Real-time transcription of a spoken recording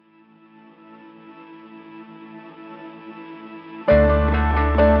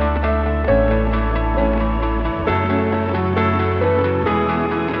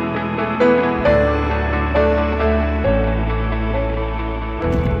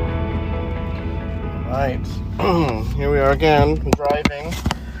Alright, here we are again, driving.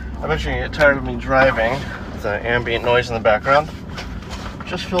 I eventually get tired of me driving with the ambient noise in the background.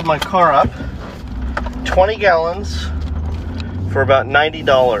 Just filled my car up, 20 gallons for about $90.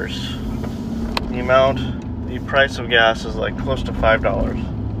 The price of gas is like close to $5.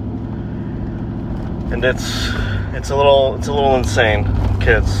 And it's a little insane,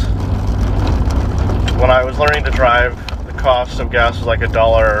 kids. When I was learning to drive, the cost of gas was like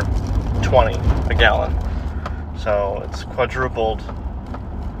 $1.20 a gallon. So it's quadrupled,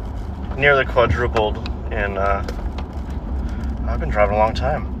 nearly quadrupled in, I've been driving a long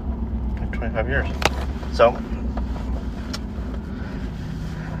time, like 25 years. So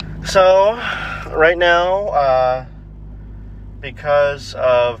right now, because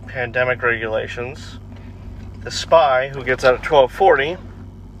of pandemic regulations, the spy who gets out at 12:40,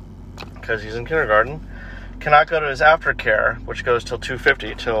 because he's in kindergarten, cannot go to his aftercare, which goes till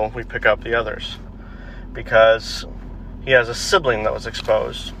 2:50 till we pick up the others, because he has a sibling that was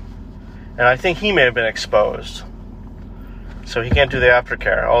exposed, and I think he may have been exposed, so he can't do the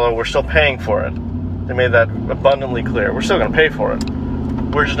aftercare, although we're still paying for it. They made that abundantly clear. We're still going to pay for it.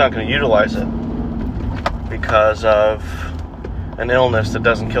 We're just not going to utilize it because of an illness that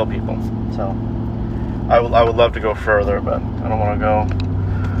doesn't kill people. So I would love to go further, but I don't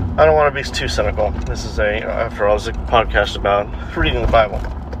want to be too cynical. This is after all, it's a podcast about reading the Bible.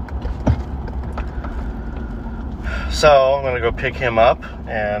 So I'm going to go pick him up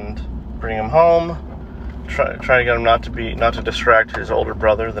and bring him home. Try to get him not to distract his older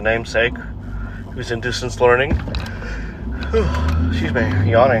brother, the namesake, who's in distance learning. Excuse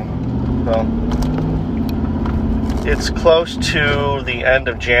me, yawning. So it's close to the end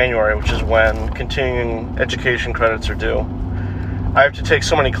of January, which is when continuing education credits are due. I have to take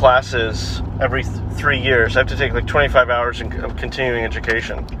so many classes every 3 years. I have to take like 25 hours of continuing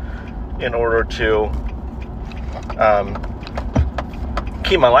education in order to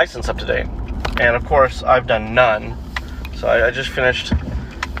keep my license up to date. And of course, I've done none. So I just finished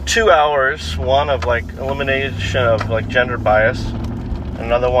 2 hours, one of like elimination of like gender bias,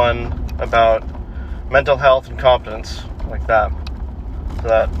 another one about mental health and competence, like that. So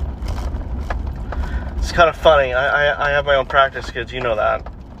that it's kind of funny. I have my own practice, kids. You know that.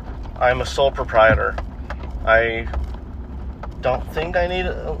 I'm a sole proprietor. I don't think I need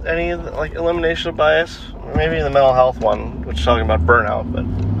any like elimination of bias. Maybe the mental health one, which is talking about burnout. But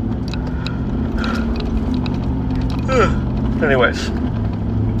anyways,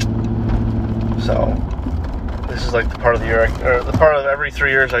 so this is like the part of the year, or the part of every 3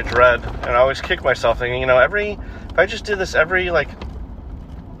 years I dread, and I always kick myself thinking, if I just did this every like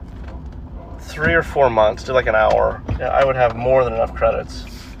 3 or 4 months, do like an hour, I would have more than enough credits.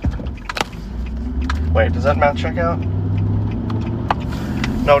 Wait, does that math check out?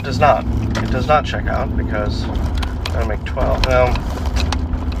 No, it does not. It does not check out because I make 12.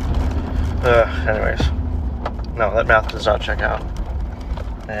 Anyways, no, that math does not check out.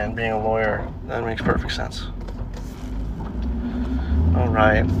 And being a lawyer, that makes perfect sense. All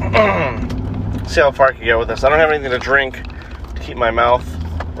right. See how far I can get with this. I don't have anything to drink to keep my mouth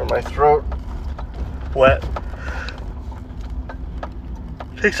or my throat wet.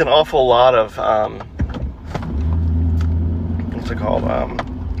 It takes an awful lot of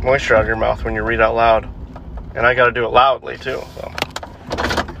moisture out of your mouth when you read out loud, and I got to do it loudly too. So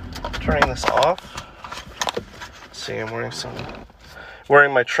turning this off. Let's see, I'm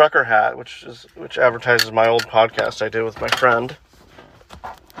wearing my trucker hat, which advertises my old podcast I did with my friend.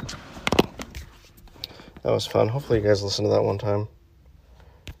 That was fun. Hopefully you guys listened to that one time.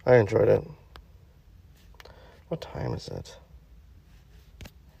 I enjoyed it. What time is it?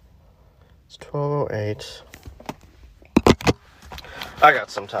 It's 12:08. I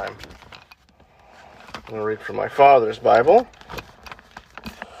got some time. I'm going to read from my father's Bible.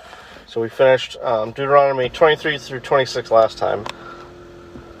 So we finished Deuteronomy 23 through 26 last time.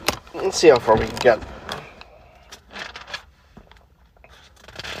 Let's see how far we can get.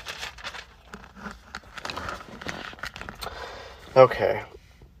 Okay,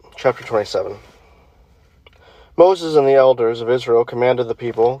 chapter 27. Moses and the elders of Israel commanded the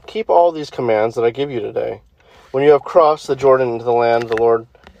people, "Keep all these commands that I give you today. When you have crossed the Jordan into the land the Lord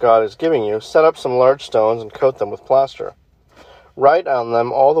God is giving you, set up some large stones and coat them with plaster. Write on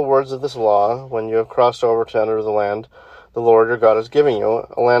them all the words of this law when you have crossed over to enter the land the Lord your God is giving you,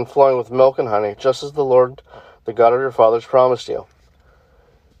 a land flowing with milk and honey, just as the Lord, the God of your fathers, promised you.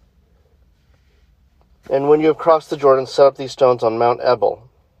 And when you have crossed the Jordan, set up these stones on Mount Ebal,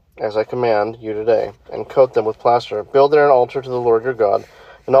 as I command you today, and coat them with plaster. Build there an altar to the Lord your God,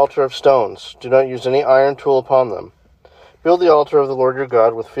 an altar of stones. Do not use any iron tool upon them. Build the altar of the Lord your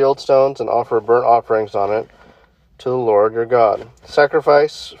God with field stones and offer burnt offerings on it to the Lord your God.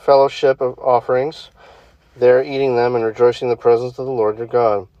 Sacrifice fellowship of offerings, there eating them and rejoicing in the presence of the Lord your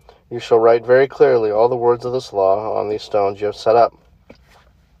God. You shall write very clearly all the words of this law on these stones you have set up.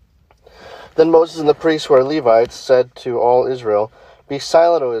 Then Moses and the priests who are Levites said to all Israel, Be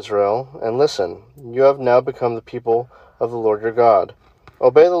silent, O Israel, and listen. You have now become the people of the Lord your God.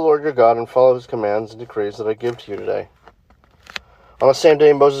 Obey the Lord your God and follow his commands and decrees that I give to you today. On the same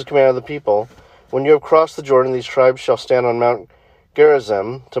day Moses commanded the people, When you have crossed the Jordan, these tribes shall stand on Mount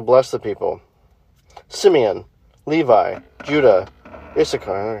Gerizim to bless the people. Simeon, Levi, Judah,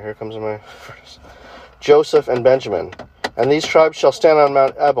 Issachar, here comes my first, Joseph, and Benjamin. And these tribes shall stand on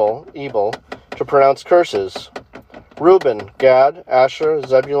Mount Ebal, to pronounce curses. Reuben, Gad, Asher,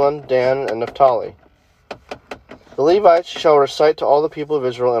 Zebulun, Dan, and Naphtali. The Levites shall recite to all the people of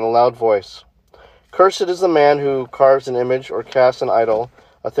Israel in a loud voice. Cursed is the man who carves an image or casts an idol,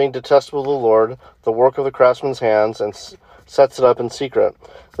 a thing detestable to the Lord, the work of the craftsman's hands, and sets it up in secret.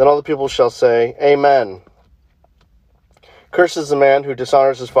 Then all the people shall say, Amen. Cursed is the man who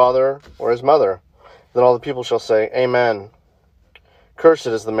dishonors his father or his mother. Then all the people shall say, Amen. Cursed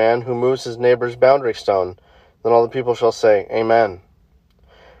is the man who moves his neighbor's boundary stone. Then all the people shall say, Amen.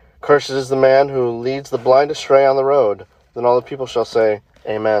 Cursed is the man who leads the blind astray on the road. Then all the people shall say,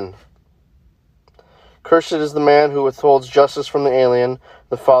 Amen. Cursed is the man who withholds justice from the alien,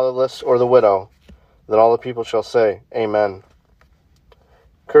 the fatherless, or the widow. Then all the people shall say, Amen.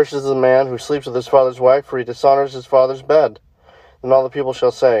 Cursed is the man who sleeps with his father's wife, for he dishonors his father's bed. Then all the people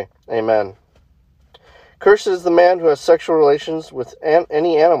shall say, Amen. Cursed is the man who has sexual relations with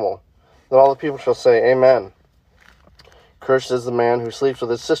any animal. Then all the people shall say, Amen. Cursed is the man who sleeps with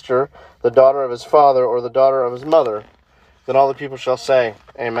his sister, the daughter of his father, or the daughter of his mother. Then all the people shall say,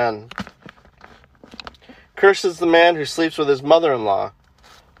 Amen. Cursed is the man who sleeps with his mother-in-law.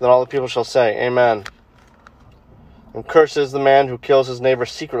 Then all the people shall say, Amen. And cursed is the man who kills his neighbor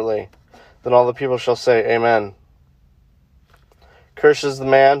secretly. Then all the people shall say, Amen. Cursed is the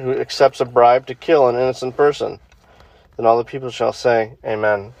man who accepts a bribe to kill an innocent person. Then all the people shall say,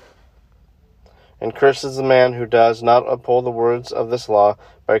 Amen. And cursed is the man who does not uphold the words of this law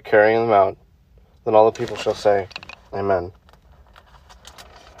by carrying them out. Then all the people shall say, Amen.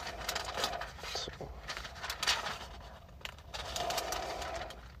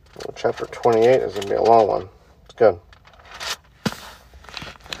 Chapter 28 is going to be a long one. It's good.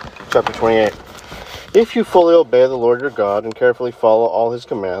 Chapter 28. If you fully obey the Lord your God and carefully follow all his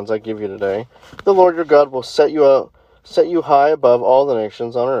commands I give you today, the Lord your God will set you high above all the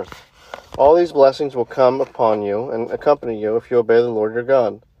nations on earth. All these blessings will come upon you and accompany you if you obey the Lord your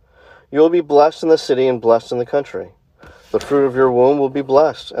God. You will be blessed in the city and blessed in the country. The fruit of your womb will be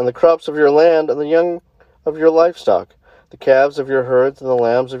blessed, and the crops of your land and the young of your livestock, the calves of your herds and the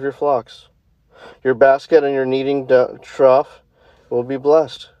lambs of your flocks. Your basket and your kneading trough will be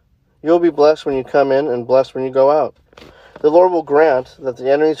blessed. You will be blessed when you come in and blessed when you go out. The Lord will grant that the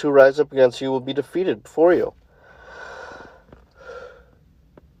enemies who rise up against you will be defeated before you.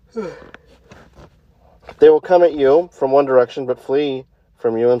 They will come at you from one direction, but flee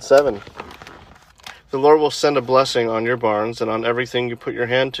from you in seven. The Lord will send a blessing on your barns and on everything you put your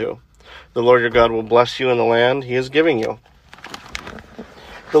hand to. The Lord your God will bless you in the land he is giving you.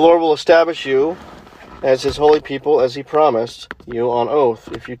 The Lord will establish you as his holy people as he promised you on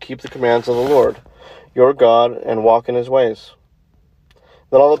oath, if you keep the commands of the Lord your God and walk in his ways.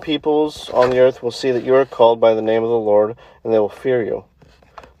 Then all the peoples on the earth will see that you are called by the name of the Lord, and they will fear you.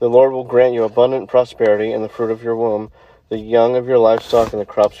 The Lord will grant you abundant prosperity in the fruit of your womb, the young of your livestock, and the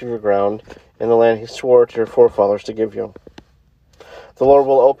crops of your ground, in the land he swore to your forefathers to give you. The Lord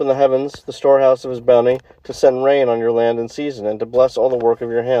will open the heavens, the storehouse of his bounty, to send rain on your land in season, and to bless all the work of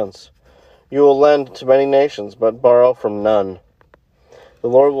your hands. You will lend to many nations, but borrow from none. The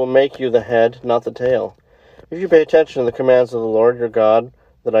Lord will make you the head, not the tail. If you pay attention to the commands of the Lord your God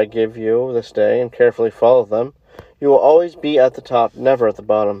that I give you this day, and carefully follow them, you will always be at the top, never at the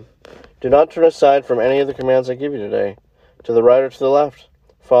bottom. Do not turn aside from any of the commands I give you today, to the right or to the left,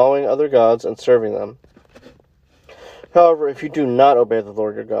 following other gods and serving them. However, if you do not obey the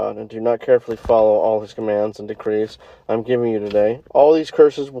Lord your God, and do not carefully follow all his commands and decrees I am giving you today, all these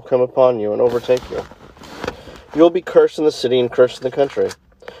curses will come upon you and overtake you. You will be cursed in the city and cursed in the country.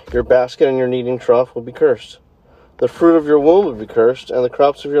 Your basket and your kneading trough will be cursed. The fruit of your womb will be cursed, and the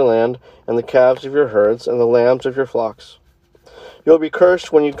crops of your land, and the calves of your herds, and the lambs of your flocks. You will be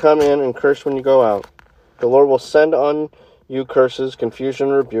cursed when you come in, and cursed when you go out. The Lord will send on you curses, confusion,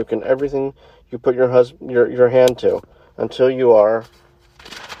 and rebuke, and everything you put your hand to, until you are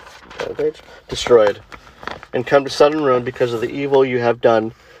destroyed. and come to sudden ruin because of the evil you have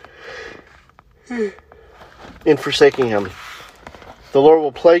done in forsaking him. The Lord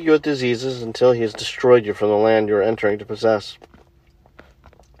will plague you with diseases until he has destroyed you from the land you are entering to possess.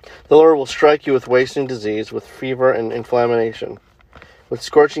 The Lord will strike you with wasting disease, with fever and inflammation, with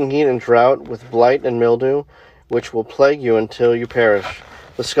scorching heat and drought, with blight and mildew, which will plague you until you perish.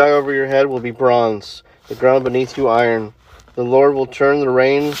 The sky over your head will be bronze, the ground beneath you iron. The Lord will turn the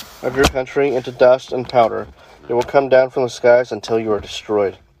rain of your country into dust and powder. It will come down from the skies until you are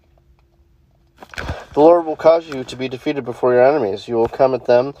destroyed. The Lord will cause you to be defeated before your enemies. You will come at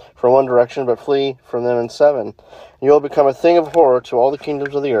them from one direction, but flee from them in seven. You will become a thing of horror to all the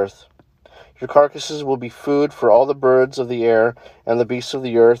kingdoms of the earth. Your carcasses will be food for all the birds of the air and the beasts of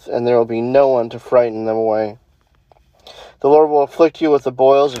the earth, and there will be no one to frighten them away. The Lord will afflict you with the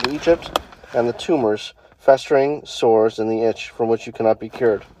boils of Egypt and the tumors, festering sores, and the itch from which you cannot be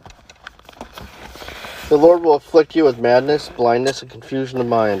cured. The Lord will afflict you with madness, blindness, and confusion of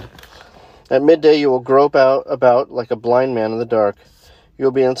mind. At midday you will grope about like a blind man in the dark. You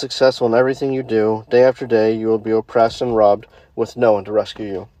will be unsuccessful in everything you do. Day after day you will be oppressed and robbed, with no one to rescue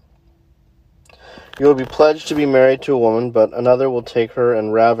you. You will be pledged to be married to a woman, but another will take her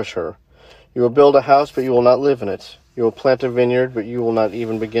and ravish her. You will build a house, but you will not live in it. You will plant a vineyard, but you will not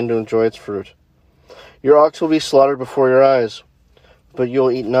even begin to enjoy its fruit. Your ox will be slaughtered before your eyes, but you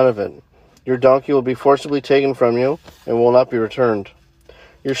will eat none of it. Your donkey will be forcibly taken from you and will not be returned.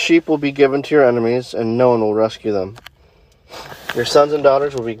 Your sheep will be given to your enemies, and no one will rescue them. Your sons and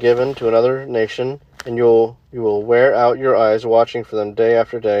daughters will be given to another nation, and you will wear out your eyes watching for them day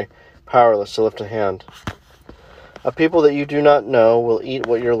after day, powerless to lift a hand. A people that you do not know will eat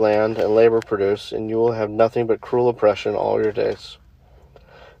what your land and labor produce, and you will have nothing but cruel oppression all your days.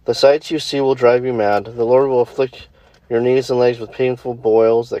 The sights you see will drive you mad. The Lord will afflict your knees and legs with painful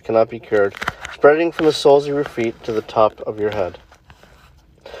boils that cannot be cured, spreading from the soles of your feet to the top of your head.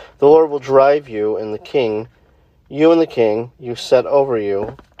 The Lord will drive you and the king you set over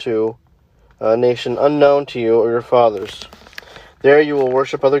you, to a nation unknown to you or your fathers. There you will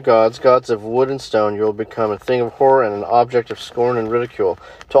worship other gods, gods of wood and stone. You will become a thing of horror and an object of scorn and ridicule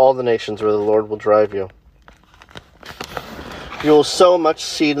to all the nations where the Lord will drive you. You will sow much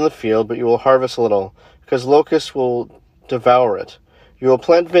seed in the field, but you will harvest little, because locusts will devour it. You will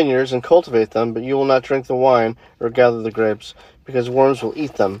plant vineyards and cultivate them, but you will not drink the wine or gather the grapes, because worms will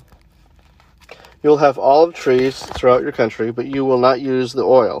eat them. You will have olive trees throughout your country, but you will not use the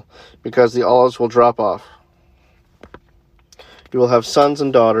oil, because the olives will drop off. You will have sons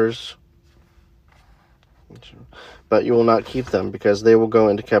and daughters, but you will not keep them, because they will go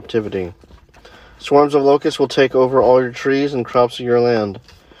into captivity. Swarms of locusts will take over all your trees and crops of your land.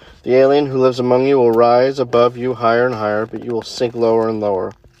 The alien who lives among you will rise above you higher and higher, but you will sink lower and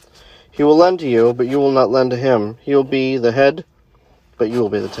lower. He will lend to you, but you will not lend to him. He will be the head, but you will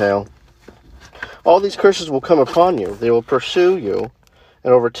be the tail. All these curses will come upon you. They will pursue you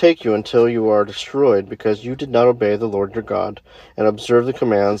and overtake you until you are destroyed, because you did not obey the Lord your God and observe the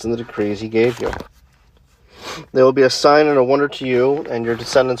commands and the decrees he gave you. They will be a sign and a wonder to you and your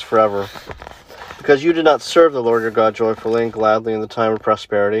descendants forever, because you did not serve the Lord your God joyfully and gladly in the time of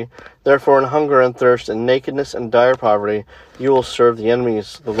prosperity. Therefore, in hunger and thirst, in nakedness and dire poverty, you will serve the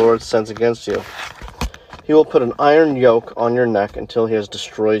enemies the Lord sends against you. He will put an iron yoke on your neck until he has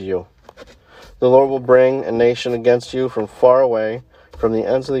destroyed you. The Lord will bring a nation against you from far away, from the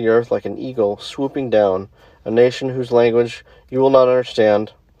ends of the earth, like an eagle swooping down, a nation whose language you will not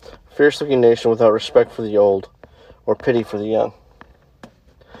understand, a fierce-looking nation without respect for the old, or pity for the young.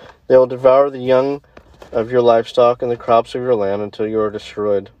 They will devour the young of your livestock and the crops of your land until you are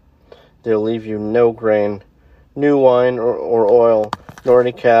destroyed. They will leave you no grain, new wine or oil, nor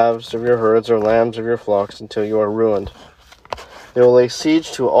any calves of your herds or lambs of your flocks until you are ruined. They will lay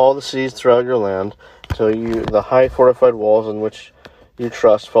siege to all the cities throughout your land, till the high fortified walls in which you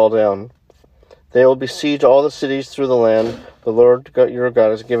trust fall down. They will besiege all the cities through the land the Lord your God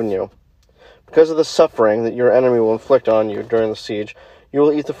has given you. Because of the suffering that your enemy will inflict on you during the siege, you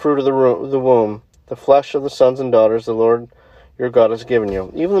will eat the fruit of the womb, the flesh of the sons and daughters the Lord your God has given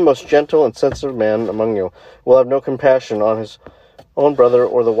you. Even the most gentle and sensitive man among you will have no compassion on his own brother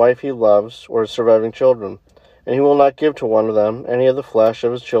or the wife he loves or his surviving children, and he will not give to one of them any of the flesh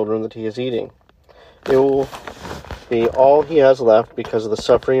of his children that he is eating. It will be all he has left because of the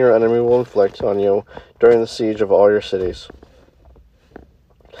suffering your enemy will inflict on you during the siege of all your cities.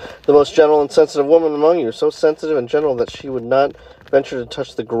 The most gentle and sensitive woman among you, so sensitive and gentle that she would not venture to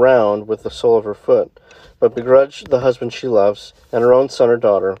touch the ground with the sole of her foot, but begrudge the husband she loves, and her own son or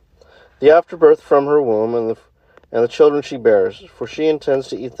daughter. The afterbirth from her womb, and and the children she bears, for she intends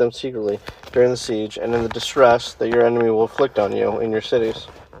to eat them secretly during the siege and in the distress that your enemy will inflict on you in your cities.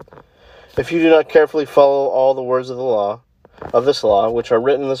 If you do not carefully follow all the words of this law, which are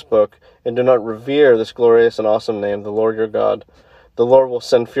written in this book, and do not revere this glorious and awesome name, the Lord your God, the Lord will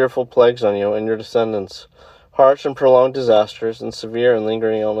send fearful plagues on you and your descendants, harsh and prolonged disasters, and severe and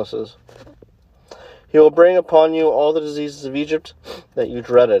lingering illnesses. He will bring upon you all the diseases of Egypt that you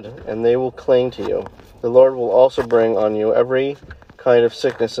dreaded, and they will cling to you. The Lord will also bring on you every kind of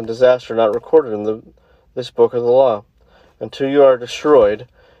sickness and disaster not recorded in this book of the law. Until you are destroyed,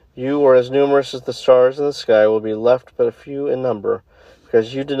 you who are as numerous as the stars in the sky will be left but a few in number,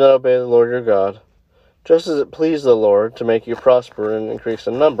 because you did not obey the Lord your God. Just as it pleased the Lord to make you prosper and increase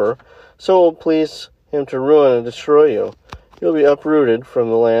in number, so it will please him to ruin and destroy you. You will be uprooted from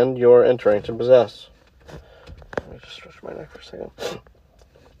the land you are entering to possess. Let me just stretch my neck for a second.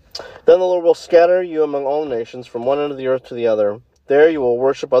 Then the Lord will scatter you among all nations, from one end of the earth to the other. There you will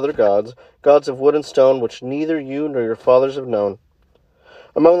worship other gods, gods of wood and stone, which neither you nor your fathers have known.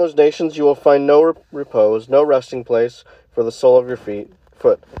 Among those nations you will find no repose, no resting place for the sole of your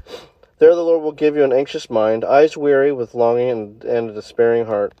foot. There the Lord will give you an anxious mind, eyes weary with longing and a despairing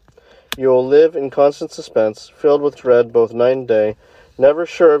heart. You will live in constant suspense, filled with dread both night and day, never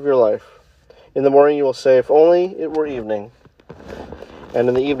sure of your life. In the morning you will say, if only it were evening, and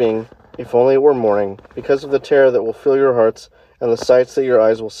in the evening, if only it were morning, because of the terror that will fill your hearts and the sights that your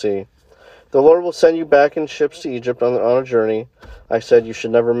eyes will see. The Lord will send you back in ships to Egypt on a journey I said you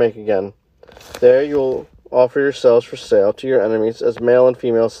should never make again. There you will offer yourselves for sale to your enemies as male and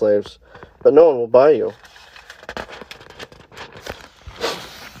female slaves, but no one will buy you.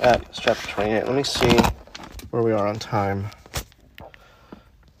 That's chapter 28. Let me see where we are on time. Not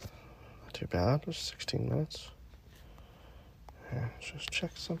too bad. Just 16 minutes. Okay, let's just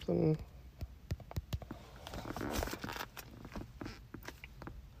check something.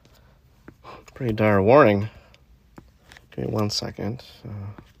 Pretty dire warning. Give me 1 second.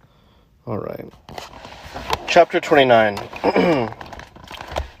 All right. Chapter 29.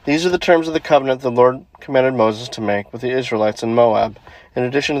 These are the terms of the covenant the Lord commanded Moses to make with the Israelites in Moab, in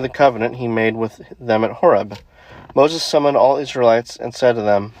addition to the covenant he made with them at Horeb. Moses summoned all Israelites and said to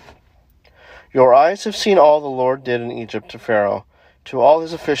them, Your eyes have seen all the Lord did in Egypt to Pharaoh, to all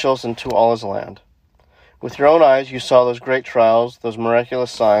his officials, and to all his land. With your own eyes you saw those great trials, those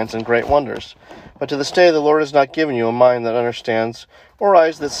miraculous signs, and great wonders. But to this day the Lord has not given you a mind that understands, or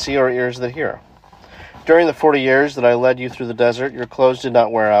eyes that see, or ears that hear. During the 40 years that I led you through the desert, your clothes did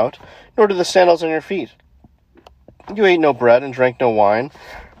not wear out, nor did the sandals on your feet. You ate no bread and drank no wine,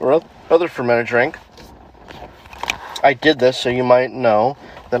 or other fermented drink. I did this so you might know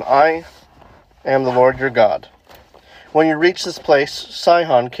that I am the Lord your God. When you reached this place,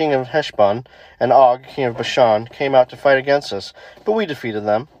 Sihon, king of Heshbon, and Og, king of Bashan, came out to fight against us, but we defeated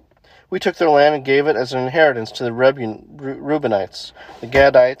them. We took their land and gave it as an inheritance to the Reubenites, the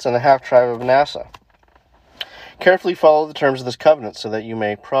Gadites, and the half-tribe of Manasseh. Carefully follow the terms of this covenant so that you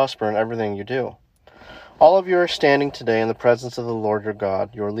may prosper in everything you do. All of you are standing today in the presence of the Lord your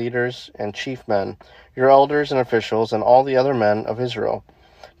God, your leaders and chief men, your elders and officials, and all the other men of Israel,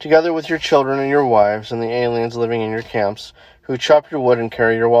 together with your children and your wives and the aliens living in your camps, who chop your wood and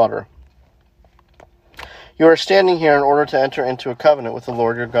carry your water. You are standing here in order to enter into a covenant with the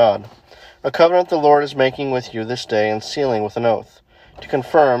Lord your God, a covenant the Lord is making with you this day and sealing with an oath, to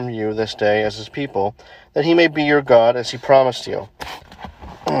confirm you this day as his people, that he may be your God as he promised you,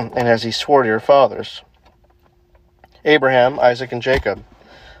 and as he swore to your fathers, Abraham, Isaac, and Jacob.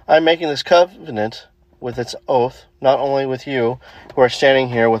 I am making this covenant with its oath, not only with you who are standing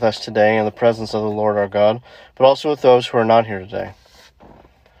here with us today in the presence of the Lord our God, but also with those who are not here today.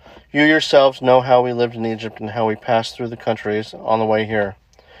 You yourselves know how we lived in Egypt and how we passed through the countries on the way here.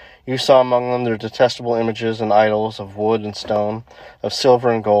 You saw among them their detestable images and idols of wood and stone, of silver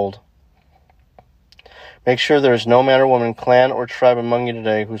and gold. Make sure there is no man or woman, clan or tribe among you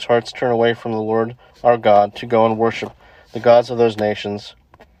today whose hearts turn away from the Lord our God to go and worship the gods of those nations.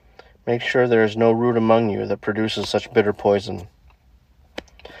 Make sure there is no root among you that produces such bitter poison.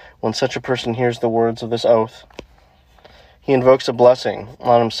 When such a person hears the words of this oath, he invokes a blessing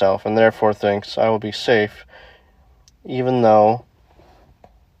on himself and therefore thinks, I will be safe, even though...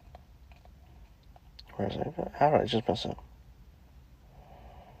 Where is it? How did I just miss it?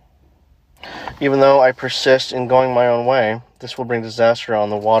 Even though I persist in going my own way, this will bring disaster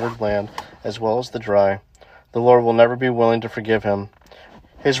on the watered land as well as the dry. The Lord will never be willing to forgive him.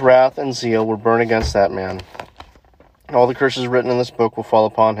 His wrath and zeal will burn against that man. All the curses written in this book will fall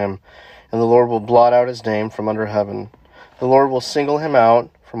upon him, and the Lord will blot out his name from under heaven. The Lord will single him out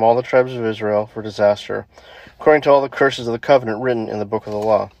from all the tribes of Israel for disaster, according to all the curses of the covenant written in the book of the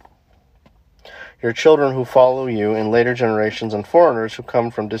law. Your children who follow you in later generations and foreigners who come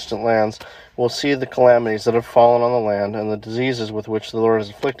from distant lands will see the calamities that have fallen on the land and the diseases with which the Lord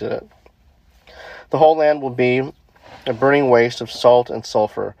has afflicted it. The whole land will be a burning waste of salt and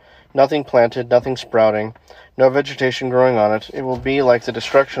sulfur, nothing planted, nothing sprouting, no vegetation growing on it. It will be like the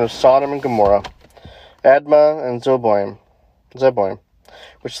destruction of Sodom and Gomorrah, Admah and Zeboim,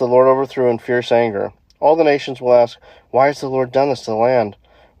 which the Lord overthrew in fierce anger. All the nations will ask, why has the Lord done this to the land?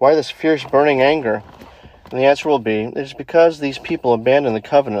 Why this fierce burning anger? And the answer will be, it is because these people abandoned the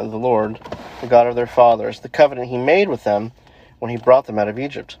covenant of the Lord, the God of their fathers, the covenant he made with them when he brought them out of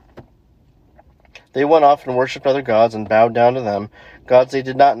Egypt. They went off and worshipped other gods and bowed down to them, gods they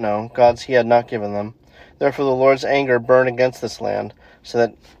did not know, gods he had not given them. Therefore the Lord's anger burned against this land,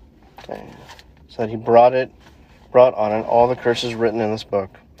 so that he brought on it all the curses written in this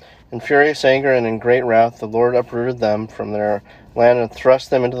book. In furious anger and in great wrath, the Lord uprooted them from their land and thrust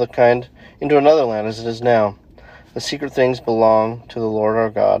them into another land as it is now. The secret things belong to the Lord our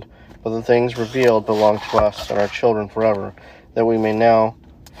God, but the things revealed belong to us and our children forever, that we may now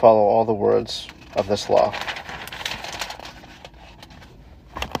follow all the words of this law.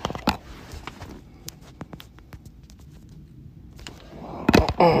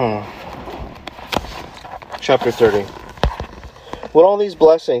 Chapter 30. When all these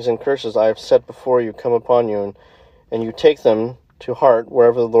blessings and curses I have set before you come upon you, and you take them to heart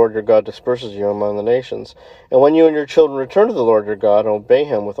wherever the Lord your God disperses you among the nations, and when you and your children return to the Lord your God and obey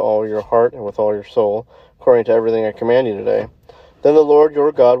him with all your heart and with all your soul, according to everything I command you today, then the Lord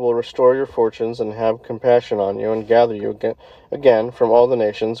your God will restore your fortunes and have compassion on you and gather you again from all the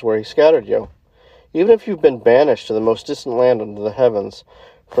nations where he scattered you. Even if you've been banished to the most distant land under the heavens,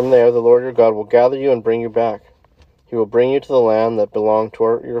 from there the Lord your God will gather you and bring you back. He will bring you to the land that belonged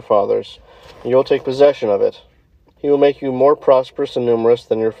to your fathers, and you will take possession of it. He will make you more prosperous and numerous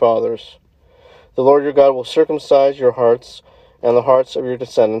than your fathers. The Lord your God will circumcise your hearts and the hearts of your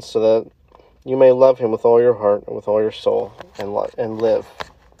descendants, so that you may love him with all your heart and with all your soul, and live.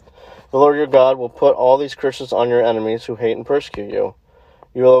 The Lord your God will put all these curses on your enemies who hate and persecute you.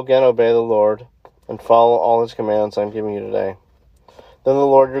 You will again obey the Lord and follow all his commands I am giving you today. Then the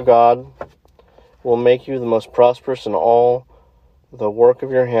Lord your God will make you the most prosperous in all the work of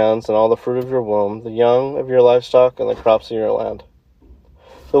your hands and all the fruit of your womb, the young of your livestock and the crops of your land.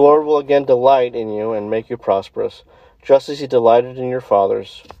 The Lord will again delight in you and make you prosperous, just as he delighted in your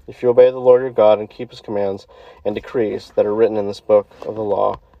fathers, if you obey the Lord your God and keep his commands and decrees that are written in this book of the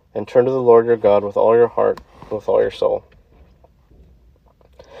law, and turn to the Lord your God with all your heart and with all your soul.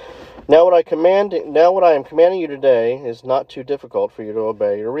 Now what I am commanding you today is not too difficult for you to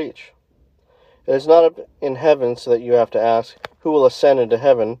obey or reach. It is not up in heaven so that you have to ask, who will ascend into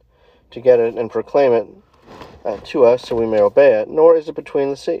heaven to get it and proclaim it to us so we may obey it, nor is it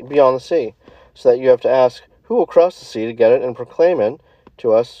beyond the sea, so that you have to ask, who will cross the sea to get it and proclaim it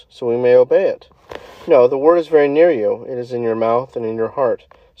to us so we may obey it? No, the word is very near you. It is in your mouth and in your heart,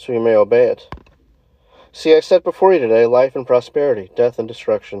 so you may obey it. See, I set before you today life and prosperity, death and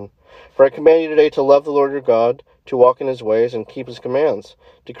destruction. For I command you today to love the Lord your God, to walk in his ways and keep his commands,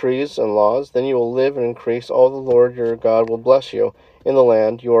 decrees, and laws. Then you will live and increase. All the Lord your God will bless you in the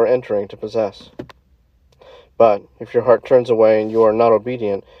land you are entering to possess. But if your heart turns away and you are not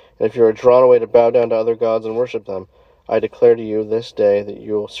obedient, and if you are drawn away to bow down to other gods and worship them, I declare to you this day that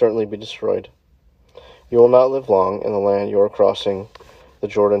you will certainly be destroyed. You will not live long in the land you are crossing the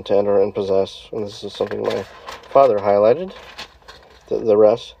Jordan to enter and possess. And this is something my father highlighted. The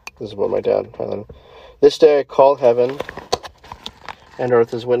rest, this is what my dad highlighted. This day I call heaven and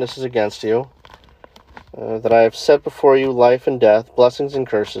earth as witnesses against you, that I have set before you life and death, blessings and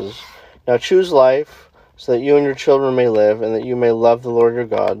curses. Now choose life, so that you and your children may live, and that you may love the Lord your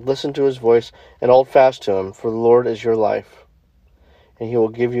God. Listen to his voice and hold fast to him, for the Lord is your life. And he will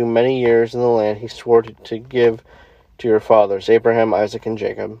give you many years in the land he swore to give to your fathers, Abraham, Isaac, and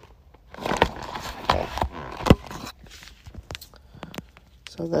Jacob. Okay.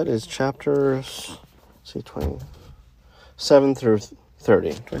 So that is chapters, 27 through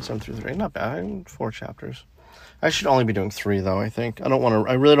 30. 27 through 30. Not bad. 4 chapters. I should only be doing 3, though, I think. I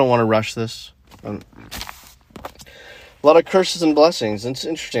really don't want to rush this. A lot of curses and blessings. It's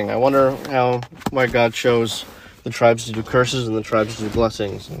interesting. I wonder why God chose the tribes to do curses and the tribes to do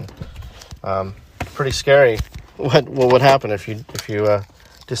blessings. And, pretty scary. What would happen if you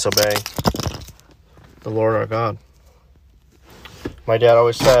disobey the Lord our God? My dad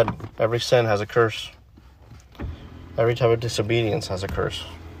always said, every sin has a curse. Every type of disobedience has a curse.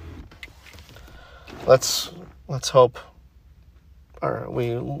 Let's hope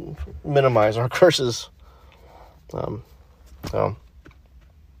we minimize our curses. So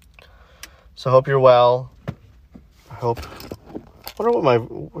I hope you're well. I wonder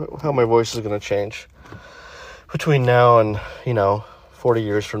how my voice is going to change between now and, 40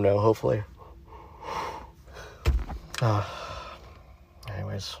 years from now, hopefully.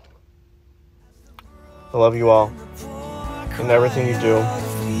 Anyways, I love you all. And everything you do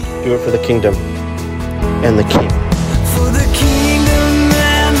it for the kingdom and the King. For the kingdom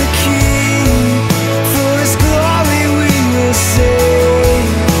and the King, for His glory we will sing.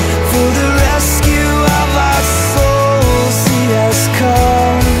 For the rescue of our souls He has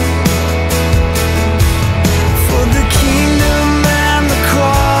come. For the kingdom and the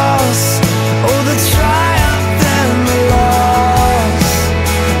cross, oh the triumph and the loss.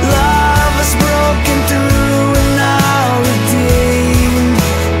 Love has broken through and now redeemed.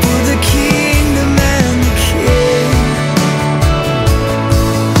 For the kingdom and the King.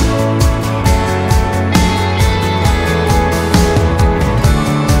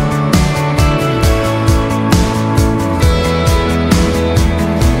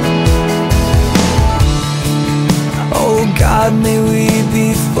 Oh God, may we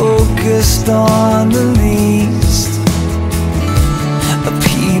be focused on the least. A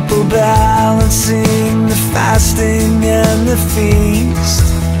people balancing the fasting and the feast.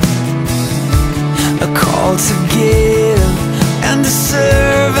 A call to give and to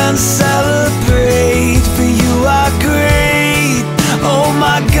serve and celebrate. For you are great, oh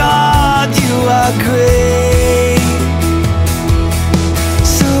my God, you are great.